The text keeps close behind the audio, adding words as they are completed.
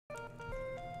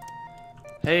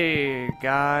Hey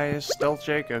guys,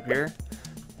 StealthJacob here,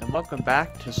 and welcome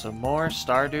back to some more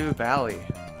Stardew Valley.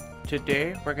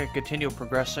 Today we're going to continue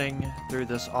progressing through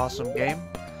this awesome game,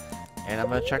 and I'm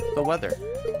going to check the weather.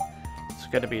 It's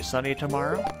going to be sunny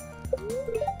tomorrow.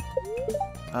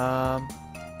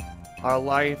 Our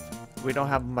life, we don't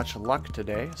have much luck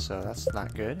today, so that's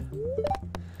not good.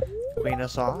 Queen of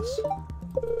sauce.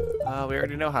 We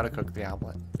already know how to cook the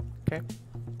omelet. Okay,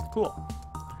 cool.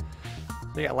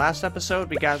 So yeah, last episode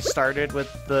we got started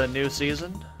with the new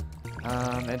season,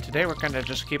 and today we're gonna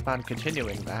just keep on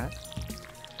continuing that.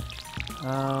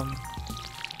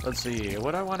 Let's see,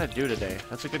 what do I want to do today?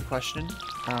 That's a good question.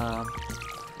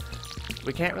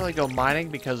 We can't really go mining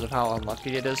because of how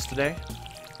unlucky it is today.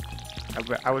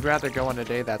 I would rather go on a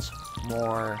day that's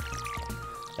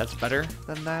better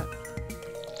than that.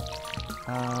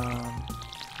 I'm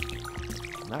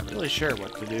not really sure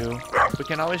what to do. We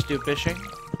can always do fishing.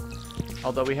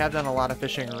 Although we have done a lot of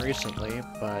fishing recently,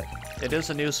 but it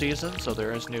is a new season, so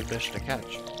there is new fish to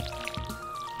catch.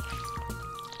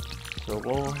 So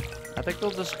I think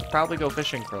we'll just probably go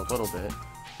fishing for a little bit.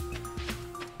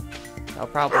 That'll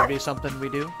probably be something we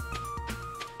do.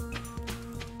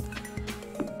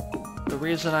 The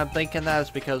reason I'm thinking that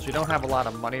is because we don't have a lot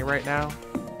of money right now,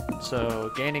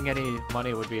 so gaining any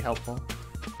money would be helpful.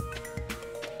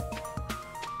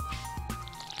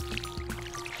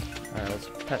 Alright, let's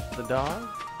pet the dog.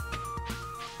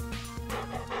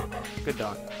 Good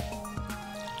dog.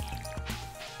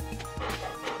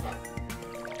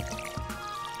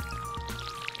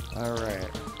 Alright.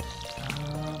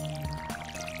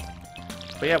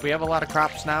 But yeah, we have a lot of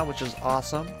crops now, which is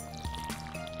awesome.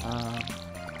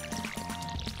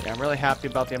 Yeah, I'm really happy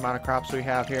about the amount of crops we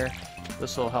have here.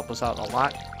 This will help us out a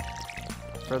lot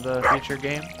for the future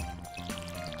game.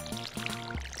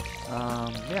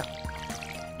 Yeah.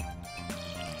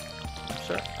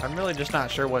 I'm really just not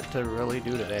sure what to really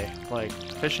do today. Like,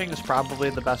 fishing is probably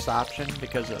the best option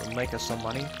because it'll make us some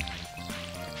money.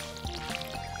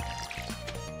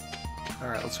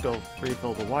 Alright, let's go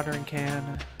refill the watering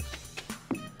can.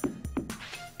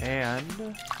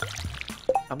 And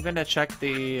I'm gonna check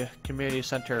the community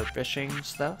center fishing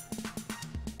stuff.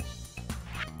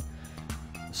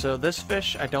 So this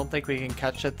fish, I don't think we can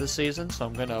catch it this season, so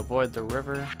I'm gonna avoid the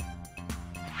river.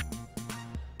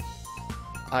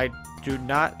 I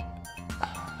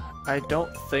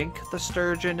don't think the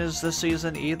sturgeon is this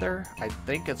season either. I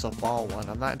think it's a fall one.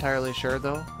 I'm not entirely sure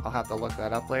though. I'll have to look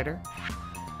that up later.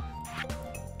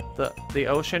 The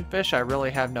ocean fish, I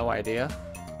really have no idea.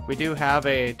 We do have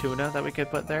a tuna that we could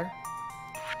put there.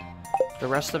 The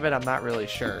rest of it, I'm not really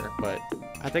sure, but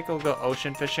I think we'll go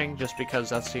ocean fishing just because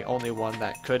that's the only one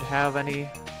that could have any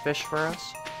fish for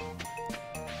us.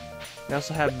 We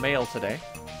also have mail today.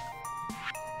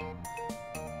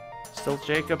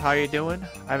 StealthJacob, how you doing?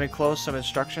 I've enclosed some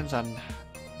instructions on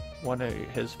one of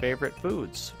his favorite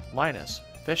foods, Linus.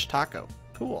 Fish taco.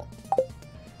 Cool.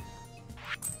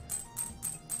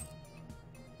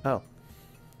 Oh.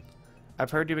 I've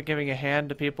heard you've been giving a hand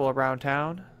to people around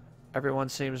town. Everyone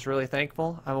seems really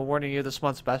thankful. I'm awarding you this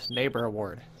month's Best Neighbor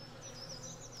Award.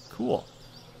 Cool.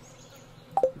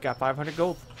 We got 500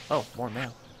 gold. Oh, more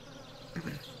mail.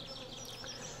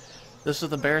 This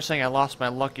is embarrassing. I lost my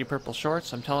lucky purple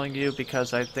shorts. I'm telling you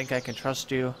because I think I can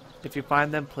trust you. If you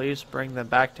find them, please bring them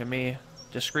back to me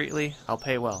discreetly. I'll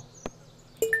pay well.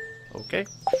 Okay.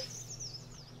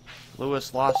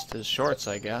 Lewis lost his shorts,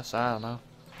 I guess. I don't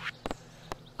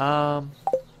know.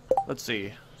 Let's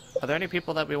see. Are there any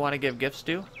people that we want to give gifts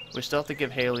to? We still have to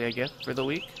give Haley a gift for the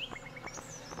week.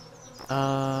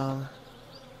 I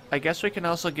guess we can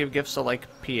also give gifts to, like,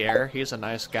 Pierre. He's a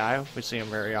nice guy. We see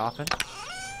him very often.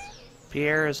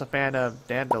 Pierre is a fan of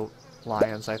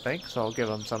dandelions, I think, so I'll give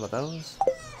him some of those.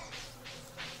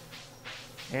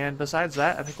 And besides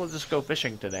that, I think we'll just go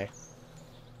fishing today.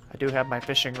 I do have my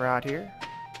fishing rod here.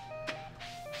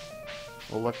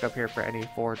 We'll look up here for any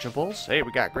forageables. Hey,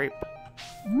 we got grape.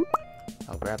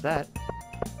 I'll grab that.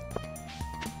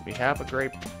 We have a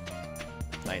grape.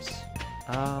 Nice.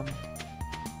 Alright.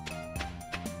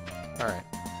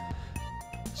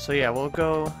 So yeah, we'll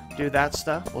go do that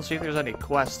stuff. We'll see if there's any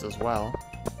quests as well.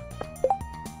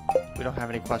 We don't have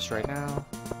any quests right now.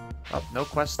 Oh, no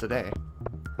quests today.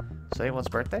 Is it anyone's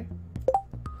birthday?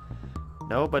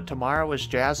 No, but tomorrow is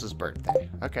Jazz's birthday.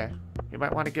 Okay. You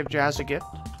might want to give Jazz a gift.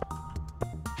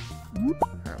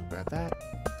 Alright, grab that.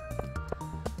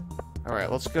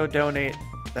 Alright, let's go donate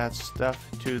that stuff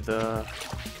to the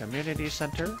community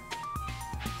center.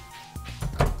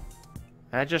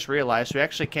 And I just realized we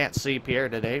actually can't see Pierre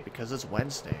today because it's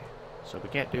Wednesday. So we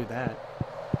can't do that.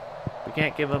 We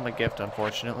can't give him a gift,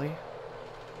 unfortunately.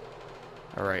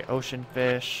 Alright, ocean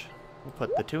fish. We'll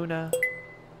put the tuna.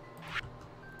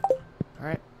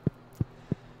 Alright.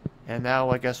 And now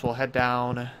I guess we'll head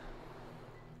down.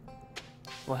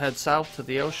 We'll head south to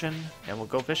the ocean and we'll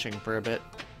go fishing for a bit.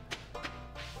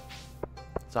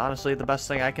 It's honestly the best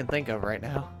thing I can think of right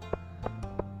now.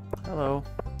 Hello.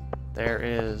 There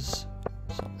is...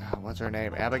 what's her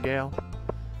name? Abigail?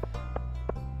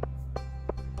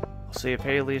 We'll see if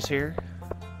Haley's here.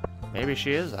 Maybe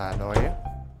she is. I have no idea.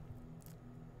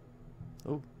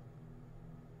 Ooh.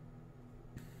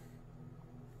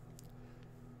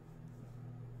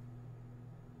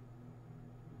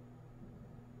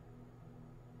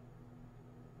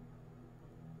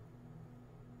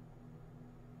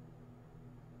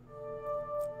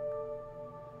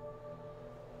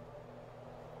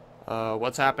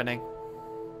 What's happening?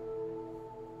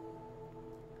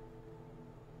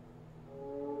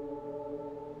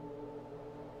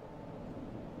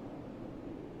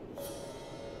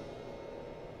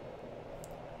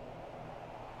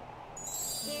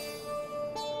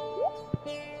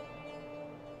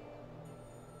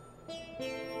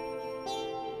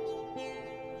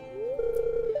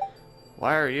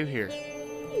 Why are you here?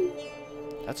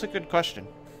 That's a good question.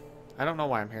 I don't know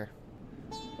why I'm here.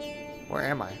 Where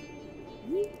am I?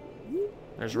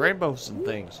 There's rainbows and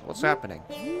things. What's happening?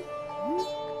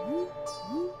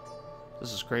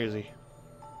 This is crazy.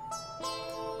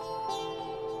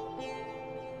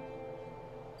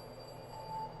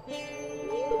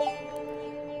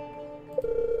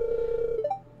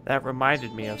 That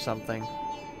reminded me of something.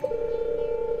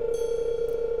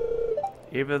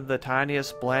 Even the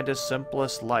tiniest, blandest,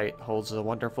 simplest light holds a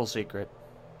wonderful secret.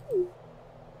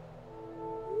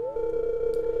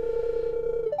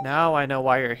 Now I know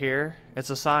why you're here. It's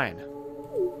a sign.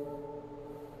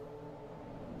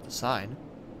 A sign?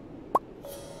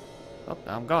 Oh,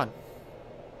 now I'm gone.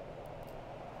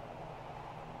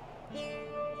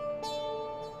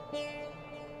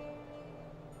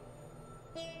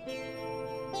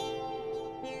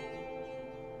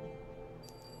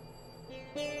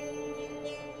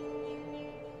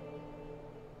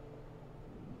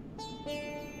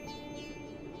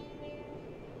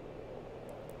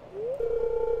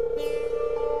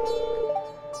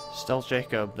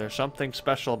 StealthJacob. There's something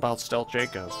special about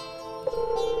StealthJacob.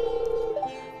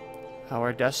 How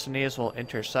our destinies will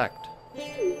intersect.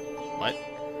 What?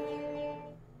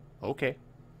 Okay.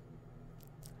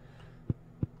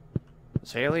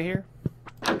 Is Haley here?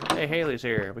 Hey, Haley's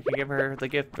here. We can give her the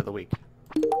gift for the week.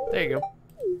 There you go.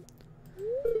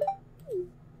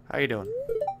 How you doing?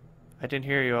 I didn't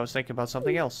hear you. I was thinking about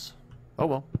something else. Oh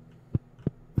well.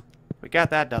 We got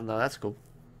that done though. That's cool.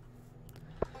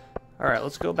 Alright,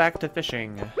 let's go back to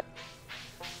fishing.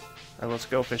 Or let's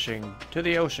go fishing to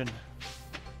the ocean.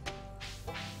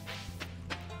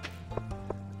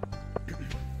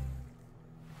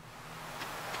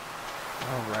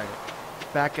 Alright,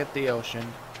 back at the ocean.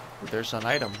 There's an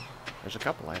item. There's a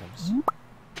couple items.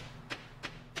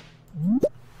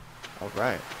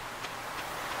 Alright.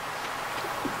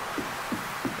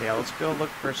 Yeah, let's go look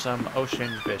for some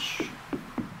ocean fish.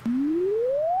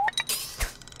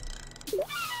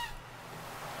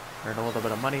 Earn a little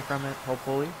bit of money from it,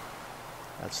 hopefully.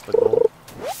 That's the goal.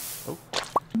 Oh,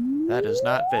 that is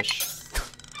not fish.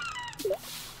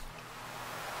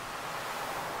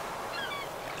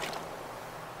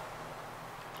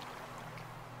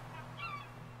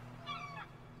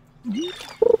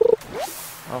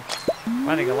 Oh,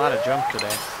 finding a lot of junk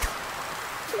today.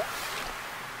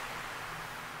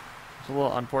 It's a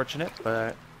little unfortunate,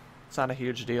 but it's not a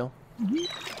huge deal.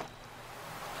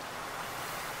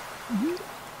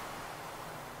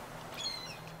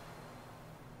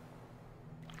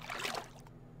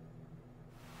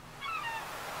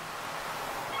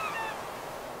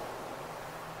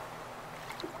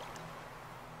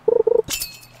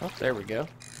 Oh, there we go.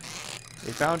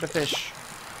 We found a fish.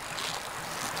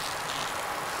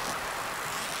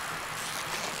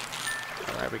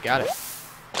 Alright, we got it.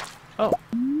 Oh.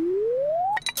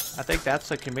 I think that's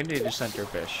a community center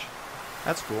fish.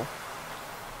 That's cool.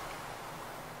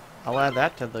 I'll add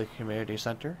that to the community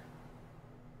center.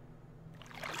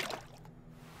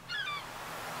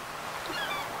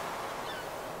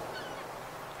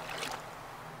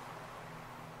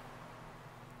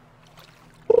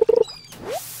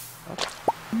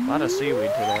 A lot of seaweed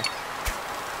today.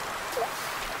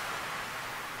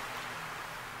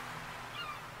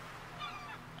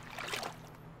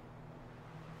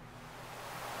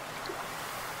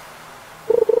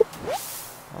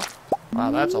 Oh,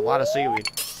 wow, that's a lot of seaweed.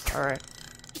 Alright.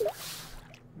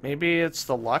 Maybe it's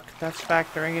the luck that's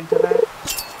factoring into that?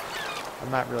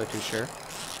 I'm not really too sure.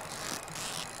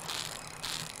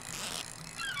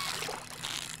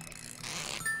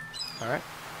 Alright.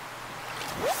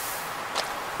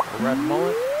 A red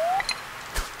mullet.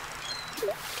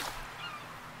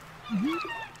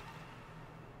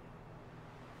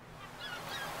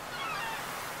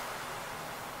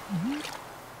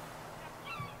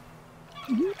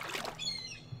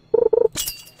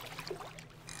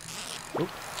 Oop.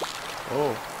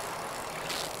 Oh.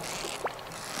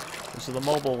 This is the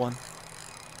mobile one.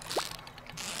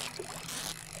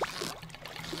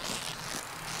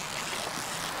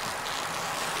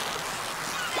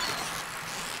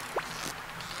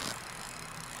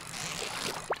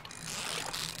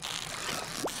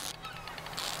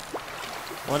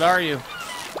 What are you?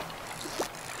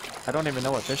 I don't even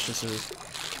know what fish this is.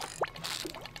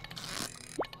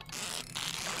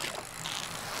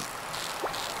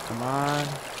 Come on.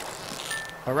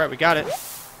 Alright, we got it.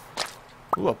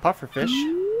 Ooh, a pufferfish.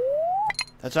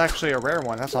 That's actually a rare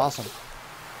one. That's awesome.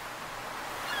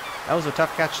 That was a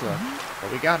tough catch, though.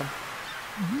 But we got him.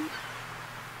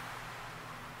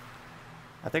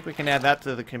 I think we can add that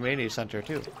to the community center,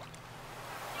 too.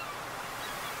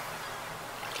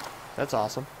 That's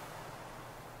awesome.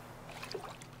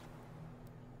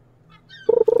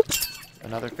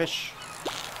 Another fish.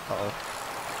 Uh-oh.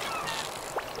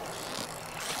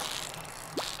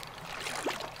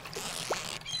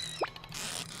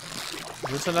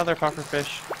 Is this another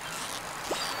pufferfish?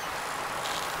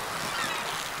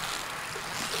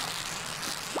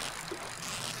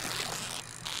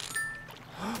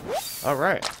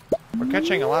 Alright. We're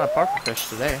catching a lot of pufferfish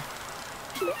today.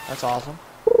 That's awesome.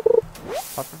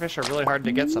 Pufferfish are really hard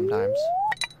to get sometimes.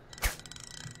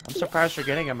 I'm surprised you're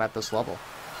getting them at this level.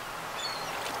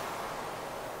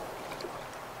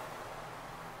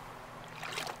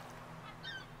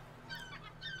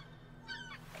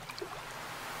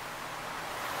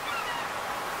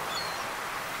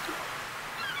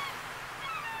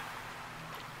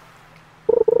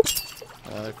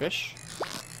 Another fish.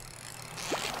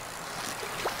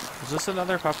 Is this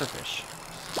another pufferfish?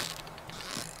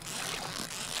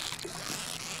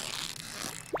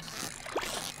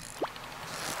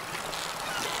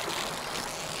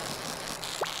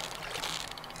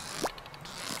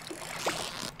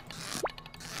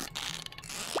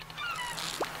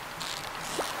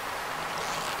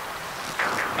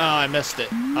 Oh, I missed it.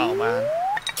 Oh, man.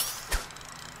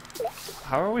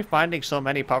 How are we finding so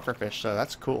many pufferfish, though?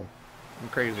 That's cool. I'm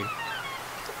crazy.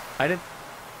 I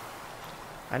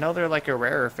know they're like a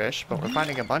rarer fish, but we're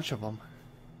finding a bunch of them.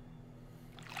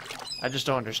 I just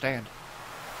don't understand.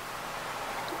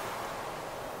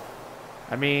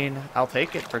 I mean, I'll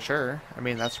take it for sure. I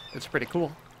mean, it's pretty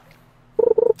cool.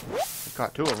 We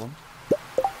caught 2 of them.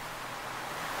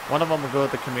 One of them will go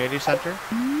to the community center,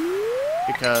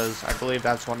 because I believe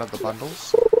that's one of the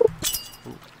bundles.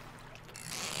 Ooh.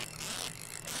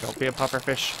 Don't be a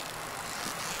pufferfish.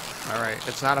 Alright,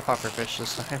 it's not a pufferfish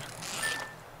this time.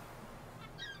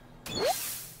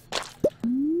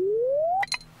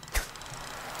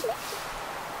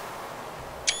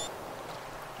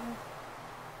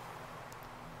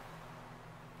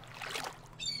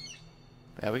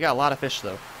 Yeah, we got a lot of fish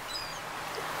though.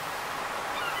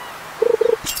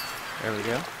 There we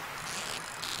go.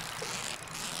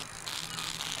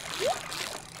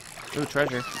 Ooh,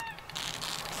 treasure.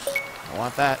 I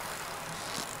want that.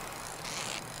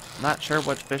 Not sure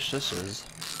what fish this is.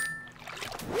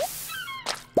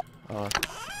 Oh.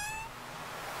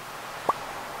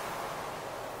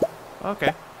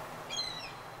 Okay.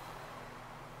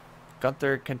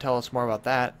 Gunther can tell us more about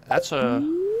that. That's a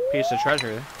piece of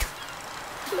treasure.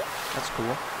 That's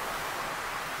cool.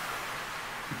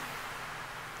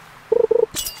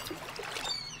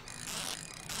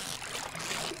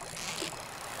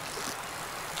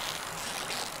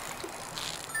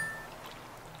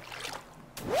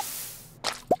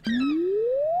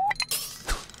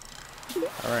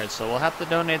 Alright, so we'll have to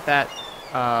donate that,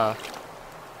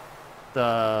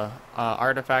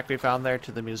 artifact we found there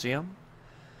to the museum.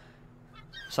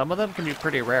 Some of them can be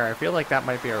pretty rare. I feel like that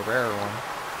might be a rarer one,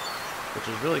 which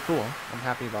is really cool. I'm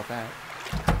happy about that.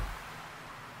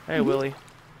 Hey, Willie.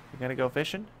 You gonna go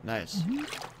fishing? Nice.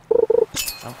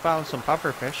 I found some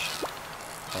pufferfish.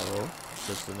 Oh,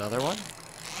 just another one?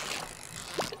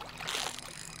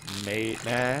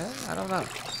 Nah, I don't know.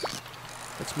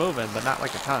 It's moving, but not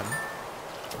like a ton.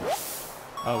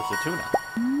 Oh, it's a tuna.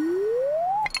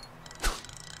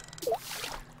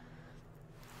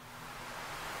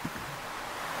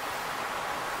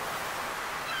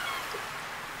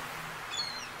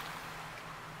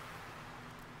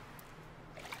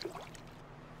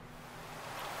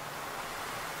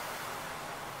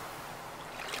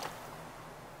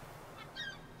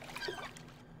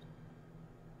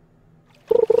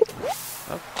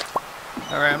 Oh,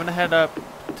 Alright, I'm gonna head up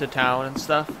to town and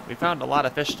stuff. We found a lot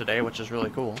of fish today, which is really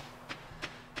cool.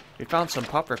 We found some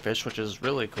pufferfish, which is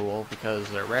really cool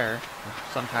because they're rare. They're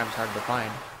sometimes hard to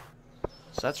find.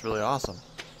 So that's really awesome.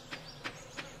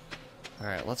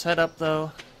 Alright, let's head up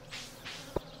though.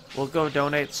 We'll go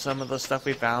donate some of the stuff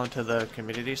we found to the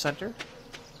community center.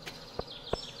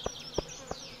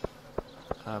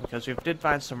 Because we did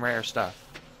find some rare stuff.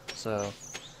 So,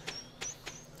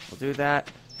 we'll do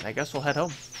that, and I guess we'll head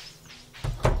home.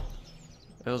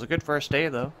 It was a good first day,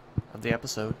 though, of the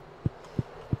episode.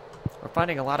 We're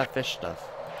finding a lot of fish stuff.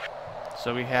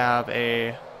 So we have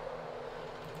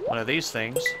one of these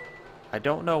things. I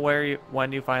don't know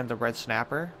when you find the red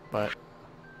snapper, but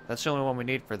that's the only one we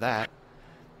need for that.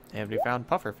 And we found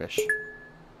pufferfish,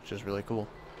 which is really cool.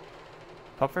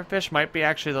 Pufferfish might be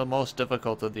actually the most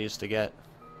difficult of these to get.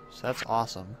 So that's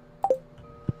awesome.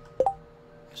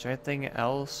 Is there anything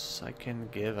else I can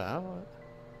give out?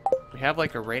 We have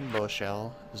like a rainbow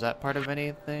shell. Is that part of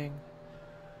anything?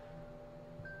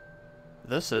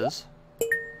 This is.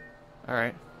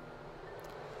 Alright.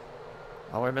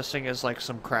 All we're missing is like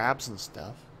some crabs and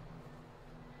stuff.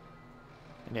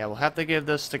 And yeah, we'll have to give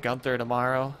this to Gunther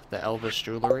tomorrow, the Elvis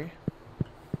jewelry.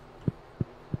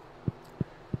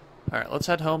 Alright, let's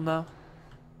head home though.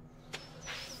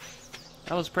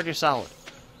 That was pretty solid.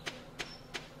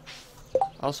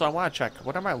 Also, I want to check,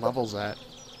 what are my levels at?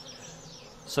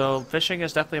 So, fishing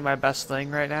is definitely my best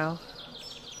thing right now.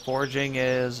 Foraging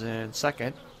is in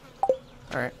second.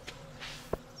 Alright.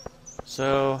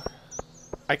 So,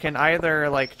 I can either,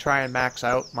 like, try and max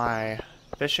out my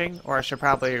fishing, or I should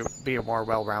probably be more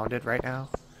well-rounded right now.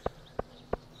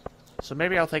 So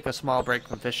maybe I'll take a small break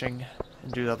from fishing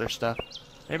and do other stuff.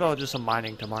 Maybe I'll do some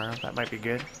mining tomorrow. That might be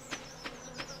good.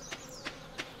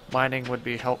 Mining would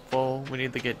be helpful. We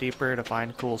need to get deeper to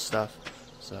find cool stuff.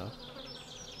 So,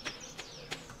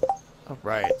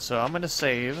 alright, so I'm gonna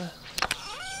save,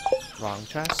 wrong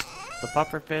chest, the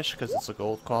pufferfish because it's a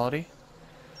gold quality,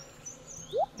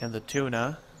 and the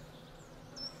tuna.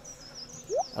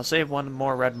 I'll save one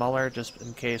more red muller just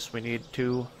in case we need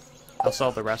to. I'll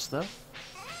sell the rest though.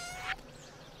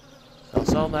 So I'll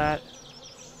sell that,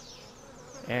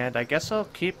 and I guess I'll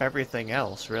keep everything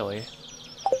else really.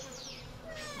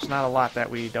 There's not a lot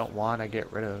that we don't want to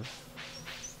get rid of.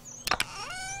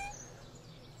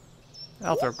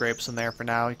 I'll throw grapes in there for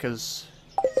now because...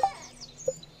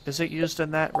 Is it used in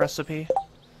that recipe?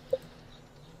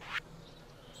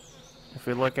 If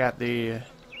we look at the...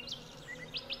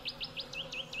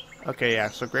 Okay, yeah,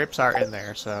 so grapes are in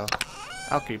there, so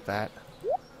I'll keep that.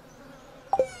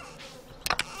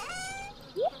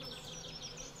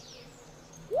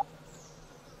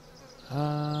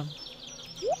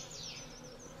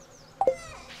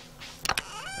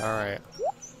 Alright.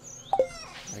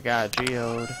 I got a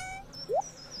geode.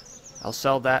 I'll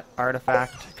sell that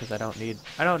artifact because I don't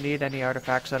need any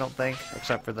artifacts, I don't think,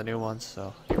 except for the new ones,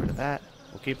 so get rid of that.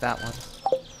 We'll keep that one.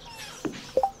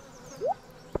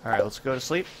 Alright, let's go to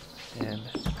sleep and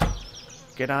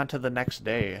get on to the next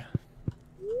day.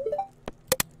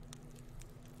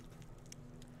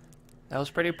 That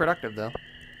was pretty productive though.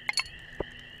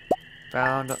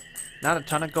 Found not a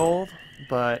ton of gold,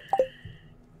 but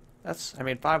that's, I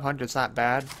mean, 500's not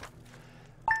bad.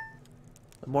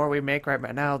 The more we make right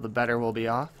now, the better we'll be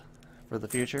off for the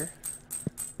future.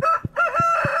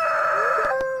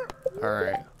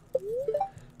 Alright.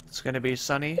 It's gonna be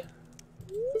sunny.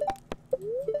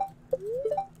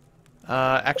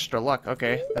 Extra luck.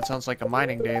 Okay, that sounds like a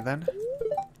mining day then.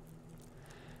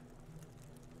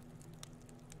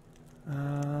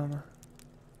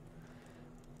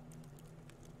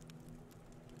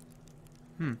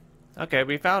 Okay,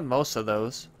 we found most of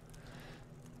those.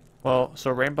 Well, so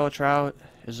rainbow trout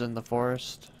is in the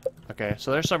forest. Okay,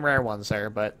 so there's some rare ones there,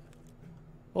 but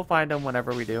we'll find them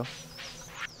whenever we do.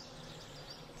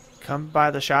 Come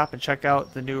by the shop and check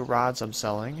out the new rods I'm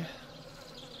selling.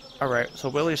 Alright, so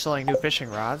Willie's selling new fishing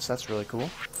rods. That's really cool.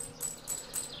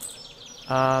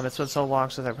 It's been so long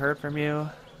since I've heard from you.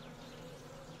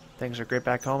 Things are great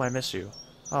back home. I miss you.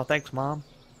 Oh, thanks, Mom.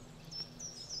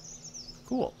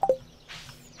 Cool.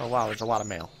 Oh, wow, there's a lot of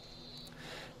mail.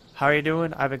 How are you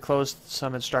doing? I've enclosed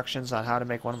some instructions on how to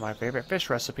make one of my favorite fish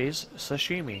recipes,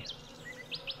 sashimi.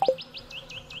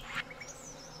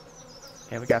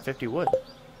 And we got 50 wood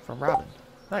from Robin.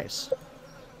 Nice.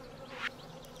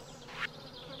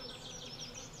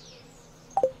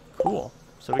 Cool.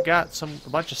 So we got a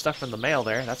bunch of stuff in the mail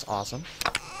there. That's awesome.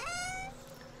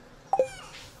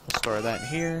 We'll store that in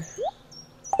here.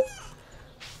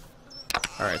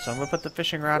 Alright, so I'm going to put the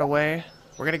fishing rod away.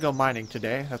 We're going to go mining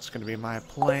today. That's going to be my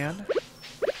plan.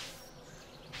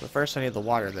 But first I need to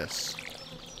water this.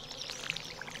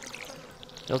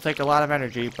 It'll take a lot of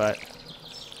energy, but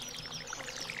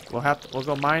we'll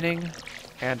go mining,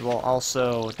 and we'll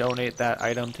also donate that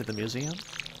item to the museum.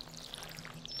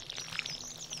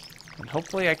 And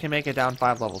hopefully I can make it down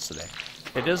 5 levels today.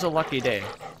 It is a lucky day,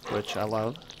 which I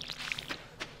love.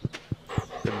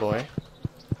 Good boy.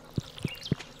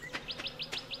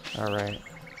 Alright.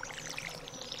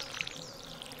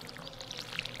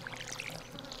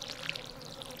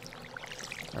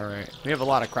 Alright, we have a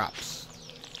lot of crops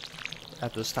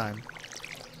at this time.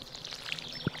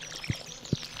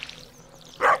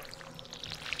 Alright,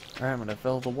 I'm gonna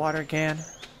fill the water can.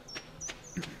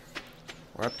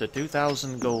 We're up to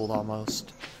 2,000 gold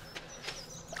almost.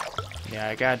 Yeah,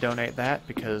 I gotta donate that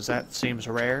because that seems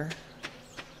rare.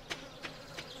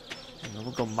 And then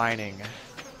we'll go mining.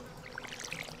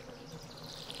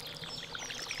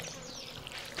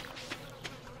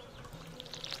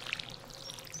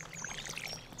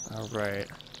 Alright.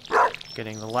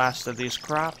 Getting the last of these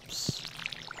crops.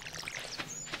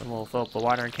 Then we'll fill up the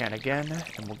watering can again,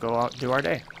 and we'll go out and do our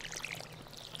day.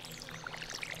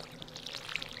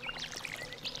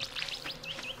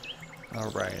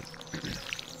 Alright.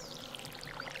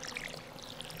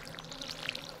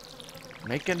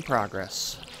 Making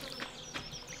progress.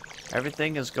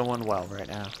 Everything is going well right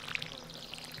now.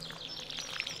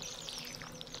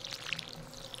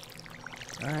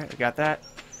 Alright, we got that.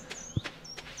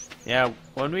 Yeah,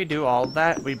 when we do all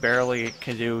that, we barely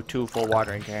can do 2 full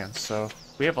watering cans, so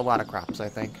we have a lot of crops, I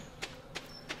think.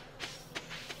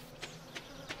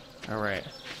 Alright.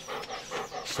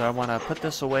 So I want to put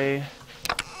this away.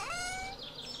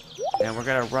 And we're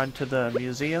going to run to the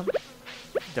museum.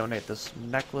 Donate this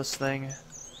necklace thing.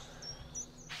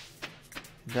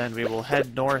 Then we will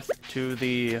head north to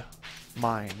the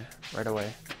mine right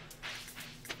away.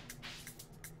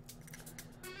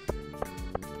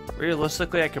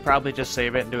 Realistically, I could probably just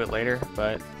save it and do it later,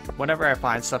 but whenever I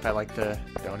find stuff, I like to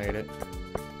donate it.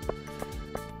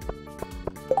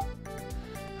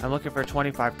 I'm looking for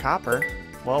 25 copper.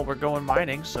 Well, we're going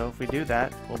mining, so if we do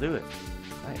that, we'll do it.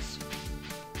 Nice.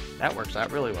 That works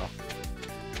out really well.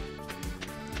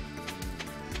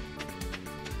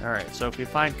 Alright, so if we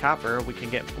find copper, we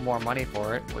can get more money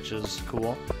for it, which is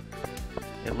cool.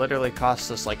 It literally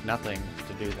costs us like nothing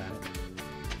to do that.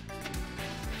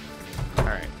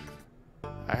 Alright.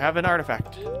 I have an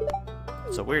artifact.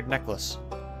 It's a weird necklace.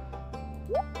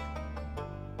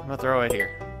 I'm gonna throw it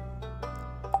here.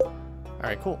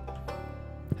 Alright, cool.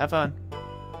 Have fun.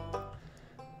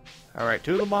 Alright,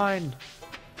 to the mine!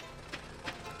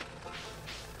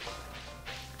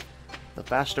 The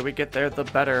faster we get there, the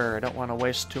better. I don't want to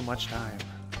waste too much time.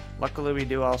 Luckily, we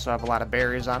do also have a lot of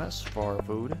berries on us for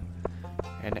food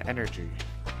and energy.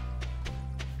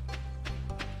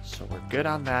 So we're good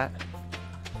on that.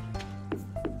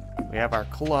 We have our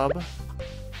club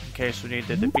in case we need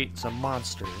to defeat some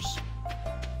monsters.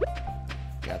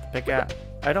 Got the pickaxe.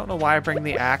 I don't know why I bring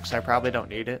the axe. I probably don't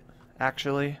need it,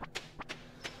 actually.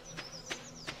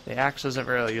 The axe isn't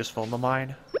really useful in the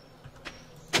mine.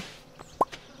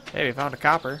 Hey, we found a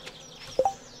copper.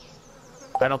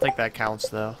 I don't think that counts,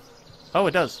 though. Oh,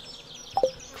 it does.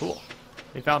 Cool.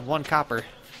 We found 1 copper.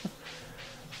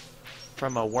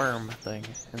 From a worm thing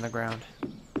in the ground.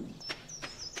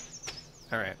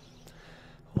 Alright.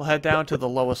 We'll head down to the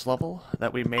lowest level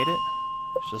that we made it,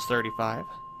 which is 35.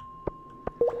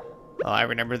 Oh, I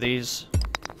remember these.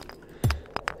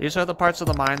 These are the parts of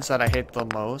the mines that I hate the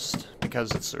most,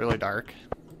 because it's really dark.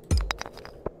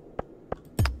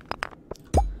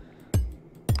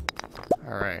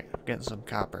 Alright, getting some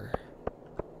copper.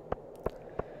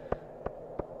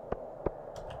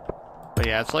 But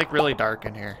yeah, it's like really dark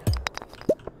in here.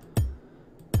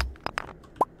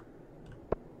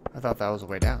 I thought that was the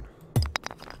way down.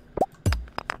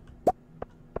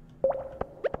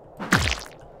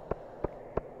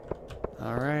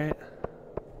 Alright.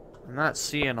 I'm not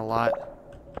seeing a lot.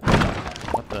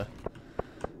 What the?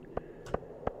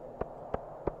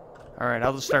 Alright,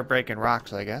 I'll just start breaking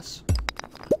rocks, I guess.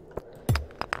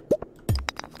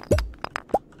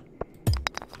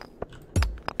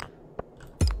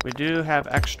 We do have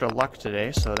extra luck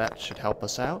today, so that should help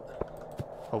us out.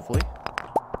 Hopefully.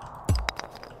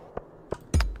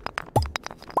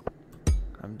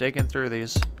 I'm digging through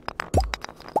these.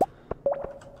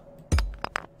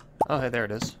 Oh, hey, there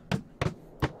it is.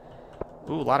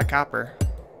 Ooh, a lot of copper.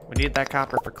 We need that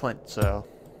copper for Clint, so...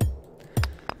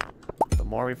 the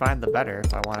more we find, the better,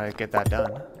 if I want to get that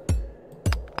done.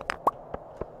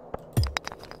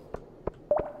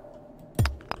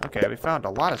 Okay, we found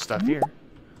a lot of stuff here.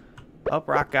 Up,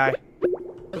 rock guy.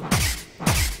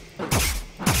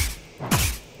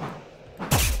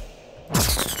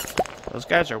 Those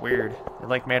guys are weird. They're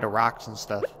like made of rocks and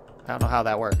stuff. I don't know how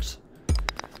that works.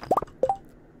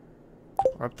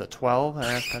 We're up to 12.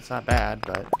 That's not bad,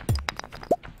 but...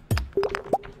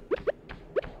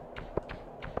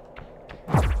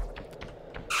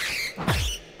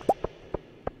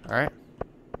 Alright.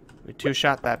 We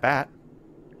two-shot that bat.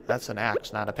 That's an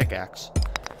axe, not a pickaxe.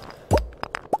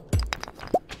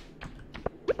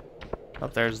 Oh,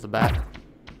 there's the bat.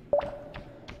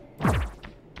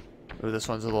 Ooh, this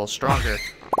one's a little stronger.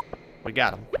 We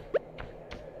got him.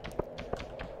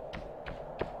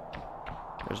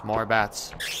 There's more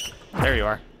bats. There you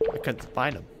are. I couldn't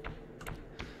find him.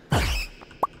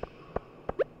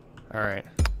 Alright.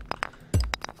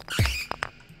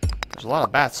 There's a lot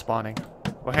of bats spawning.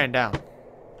 We're heading down.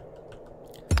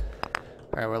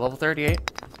 Alright, we're level 38.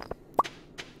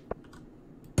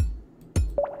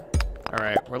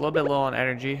 Alright, we're a little bit low on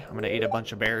energy. I'm gonna eat a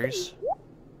bunch of berries.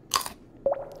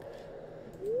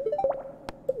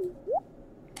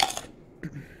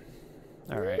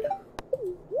 Alright.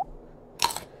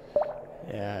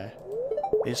 Yeah.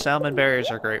 These salmon berries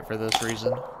are great for this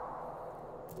reason.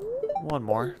 One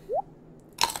more.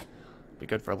 Be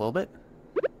good for a little bit.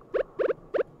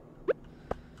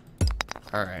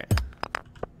 Alright.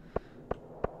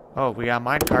 Oh, we got a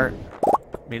minecart.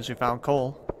 Means we found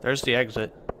coal. There's the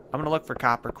exit. I'm gonna look for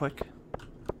copper quick.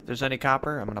 If there's any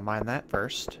copper, I'm gonna mine that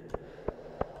first.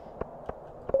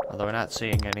 Although we're not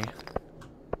seeing any.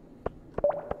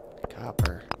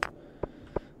 Copper.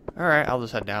 Alright, I'll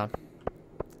just head down.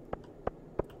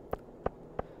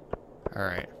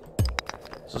 Alright.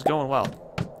 This is going well.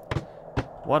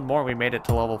 One more, we made it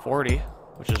to level 40,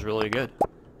 which is really good.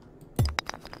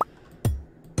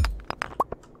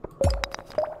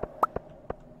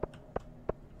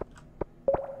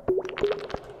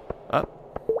 Up.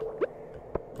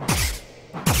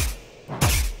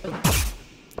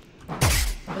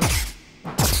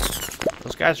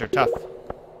 Those guys are tough.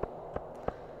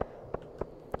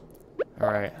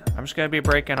 Alright, I'm just gonna be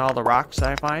breaking all the rocks that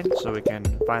I find so we can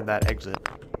find that exit.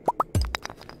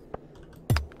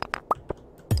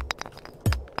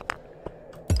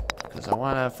 Because I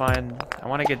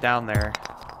wanna get down there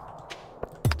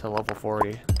to level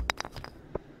 40.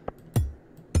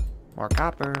 More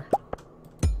copper.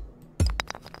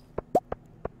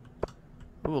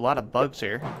 Ooh, a lot of bugs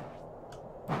here.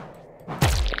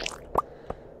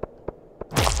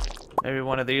 Maybe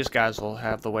one of these guys will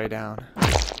have the way down.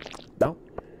 Nope.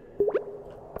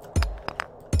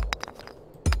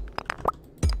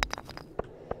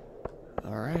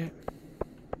 Alright.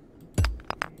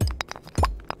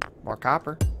 More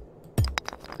copper.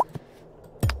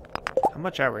 How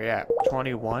much are we at?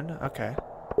 21? Okay.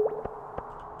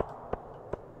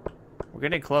 We're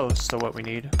getting close to what we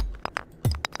need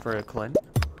for a Clint.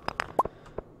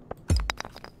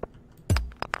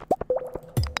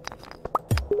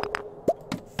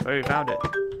 Oh, we found it.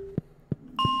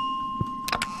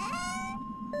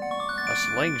 A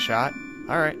slingshot.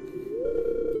 Alright.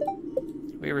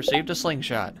 We received a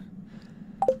slingshot.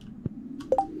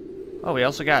 Oh, we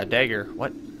also got a dagger.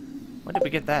 What? When did we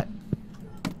get that?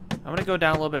 I'm gonna go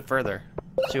down a little bit further.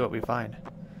 See what we find.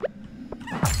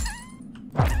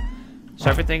 So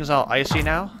everything's all icy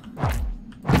now.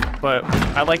 But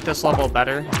I like this level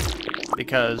better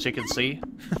because you can see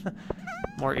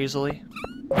more easily.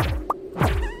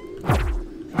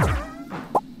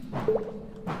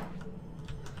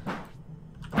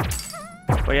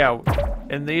 But yeah,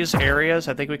 in these areas,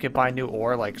 I think we could buy new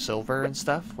ore like silver and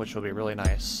stuff, which will be really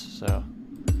nice. So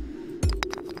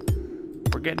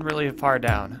we're getting really far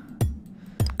down.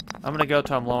 I'm gonna go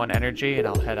till I'm low on energy and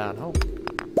I'll head on home.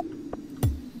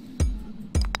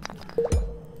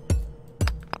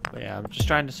 But yeah, I'm just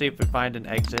trying to see if we find an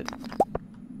exit.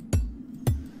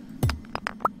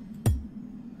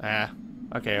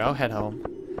 Okay, I'll head home.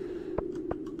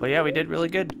 But yeah, we did really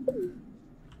good.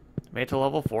 Made it to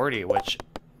level 40, which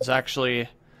is actually...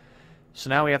 So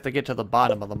now we have to get to the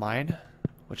bottom of the mine,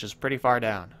 which is pretty far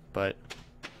down, but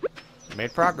we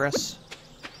made progress.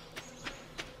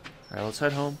 Alright, let's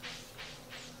head home.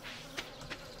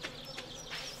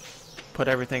 Put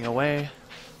everything away.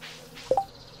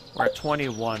 We're at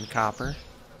 21 copper.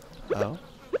 Oh.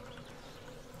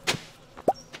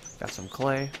 Got some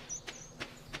clay.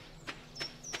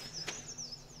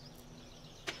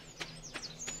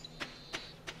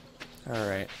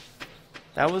 Alright.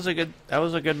 That was a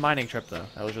good mining trip though.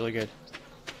 That was really good.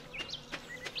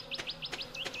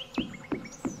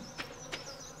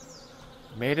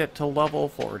 Made it to level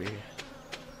 40.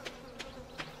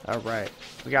 Alright.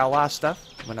 We got a lot of stuff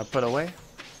I'm gonna put away.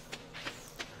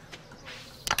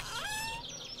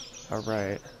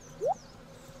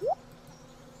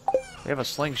 We have a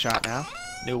slingshot now.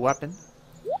 New weapon.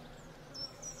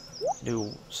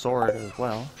 New sword as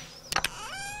well.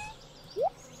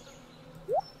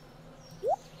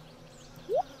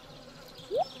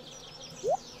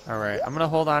 Alright, I'm gonna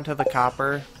hold on to the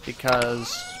copper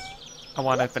because I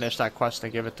want to finish that quest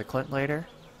and give it to Clint later.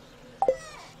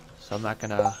 So I'm not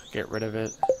gonna get rid of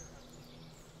it.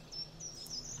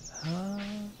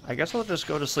 I guess I'll just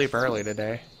go to sleep early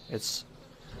today. It's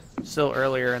still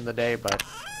earlier in the day, but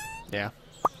yeah.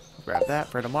 I'll grab that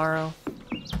for tomorrow.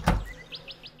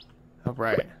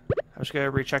 Alright. I'm just gonna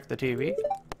recheck the TV.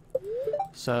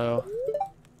 So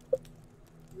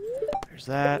there's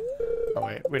that. Oh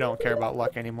wait, we don't care about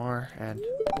luck anymore. And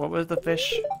what was the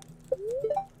fish?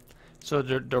 So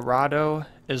Dorado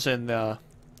is in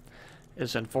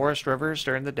forest rivers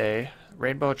during the day.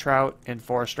 Rainbow trout in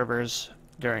forest rivers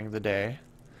during the day.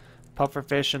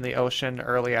 Pufferfish in the ocean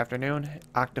early afternoon.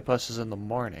 Octopus is in the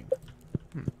morning.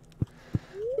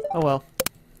 Oh well.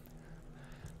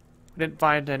 We didn't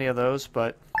find any of those,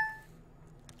 but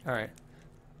alright.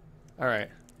 Alright.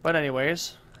 But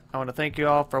anyways, I want to thank you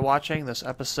all for watching this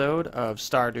episode of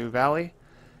Stardew Valley.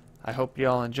 I hope you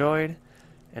all enjoyed,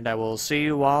 and I will see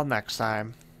you all next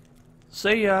time.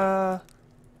 See ya!